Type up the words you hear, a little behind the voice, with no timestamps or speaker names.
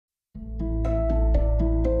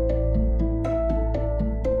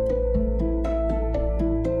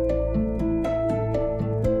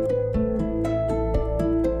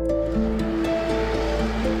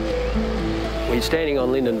You're standing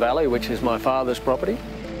on Linden Valley, which is my father's property.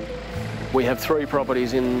 We have 3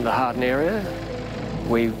 properties in the Harden area.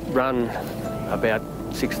 We run about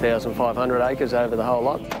 6,500 acres over the whole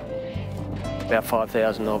lot. About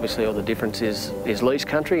 5,000 obviously, or the difference is lease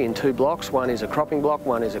country in 2 blocks. One is a cropping block,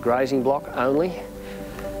 one is a grazing block only.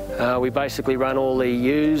 We basically run all the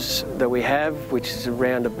ewes that we have, which is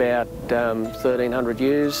around about 1,300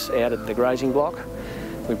 ewes out at the grazing block.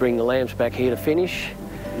 We bring the lambs back here to finish.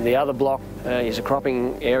 The other block is a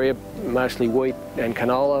cropping area, mostly wheat and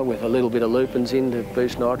canola, with a little bit of lupins in to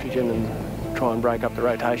boost nitrogen and try and break up the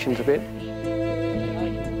rotations a bit.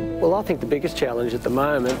 Well, I think the biggest challenge at the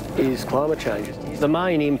moment is climate change. The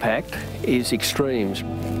main impact is extremes.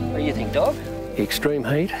 What do you think, Dog? Extreme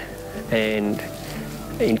heat and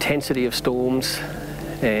intensity of storms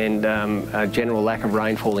and a general lack of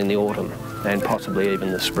rainfall in the autumn and possibly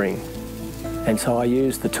even the spring. And so I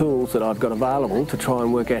use the tools that I've got available to try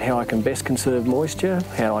and work out how I can best conserve moisture,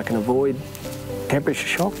 how I can avoid temperature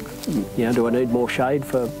shock. You know, do I need more shade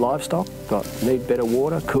for livestock? Do I need better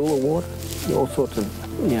water, cooler water? All sorts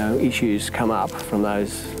of, you know, issues come up from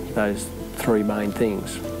those 3 main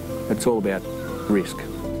things. It's all about risk.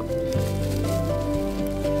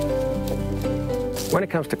 When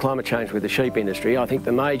it comes to climate change with the sheep industry, I think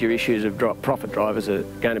the major issues of profit drivers are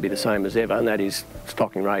going to be the same as ever, and that is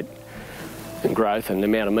stocking rate and growth and the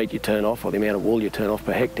amount of meat you turn off or the amount of wool you turn off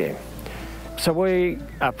per hectare. So we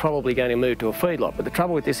are probably going to move to a feedlot, but the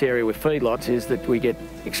trouble with this area with feedlots is that we get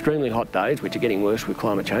extremely hot days, which are getting worse with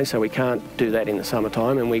climate change, so we can't do that in the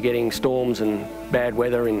summertime, and we're getting storms and bad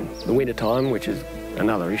weather in the wintertime, which is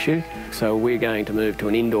another issue. So we're going to move to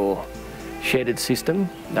an indoor shedded system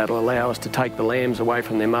that'll allow us to take the lambs away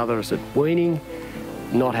from their mothers at weaning,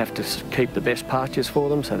 not have to keep the best pastures for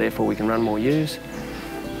them, so therefore we can run more ewes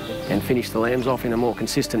and finish the lambs off in a more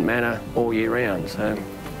consistent manner all year round. So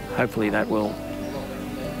hopefully that will,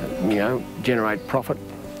 you know, generate profit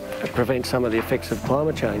and prevent some of the effects of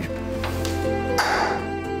climate change.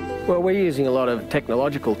 Well, we're using a lot of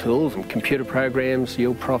technological tools and computer programs,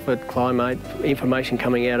 yield profit, climate, information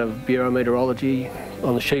coming out of Bureau of Meteorology.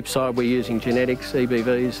 On the sheep side, we're using genetics,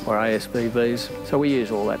 EBVs or ASBVs. So we use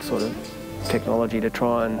all that sort of technology to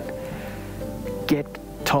try and get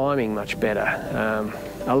timing much better.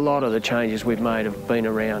 A lot of the changes we've made have been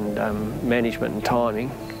around management and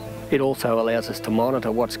timing. It also allows us to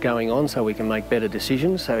monitor what's going on so we can make better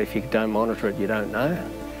decisions. So if you don't monitor it, you don't know.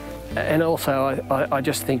 And also, I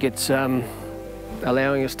just think it's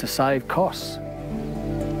allowing us to save costs.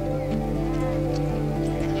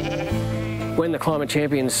 When the Climate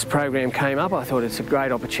Champions program came up, I thought it's a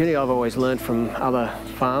great opportunity. I've always learned from other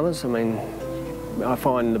farmers. I mean, I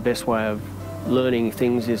find the best way of learning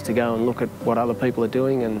things is to go and look at what other people are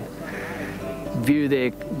doing and view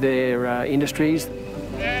their industries.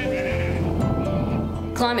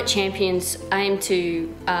 Climate Champions aim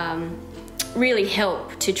to really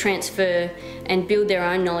help to transfer and build their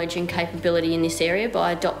own knowledge and capability in this area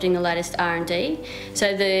by adopting the latest R&D.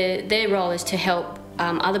 So their role is to help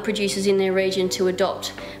other producers in their region to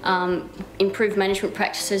adopt improved management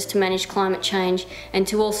practices to manage climate change, and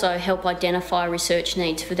to also help identify research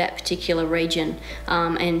needs for that particular region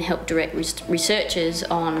and help direct researchers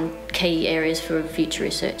on key areas for future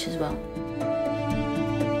research as well.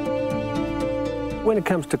 When it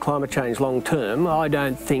comes to climate change long term, I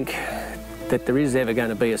don't think that there is ever going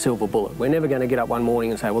to be a silver bullet. We're never going to get up one morning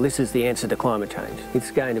and say, well, this is the answer to climate change. It's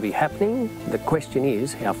going to be happening. The question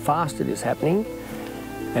is how fast it is happening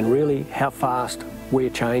and really how fast we're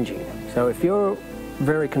changing. So if you're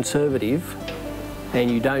very conservative and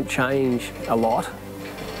you don't change a lot,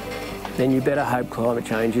 then you better hope climate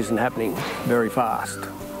change isn't happening very fast.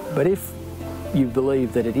 But if you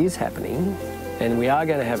believe that it is happening and we are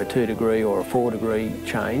going to have a 2-degree or a 4-degree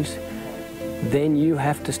change, then you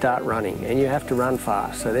have to start running, and you have to run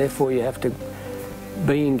fast. So therefore you have to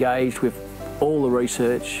be engaged with all the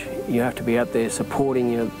research. You have to be out there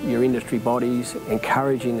supporting your industry bodies,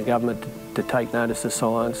 encouraging the government to take notice of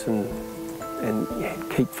science and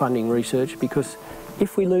keep funding research, because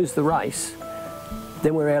if we lose the race,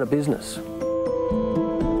 then we're out of business.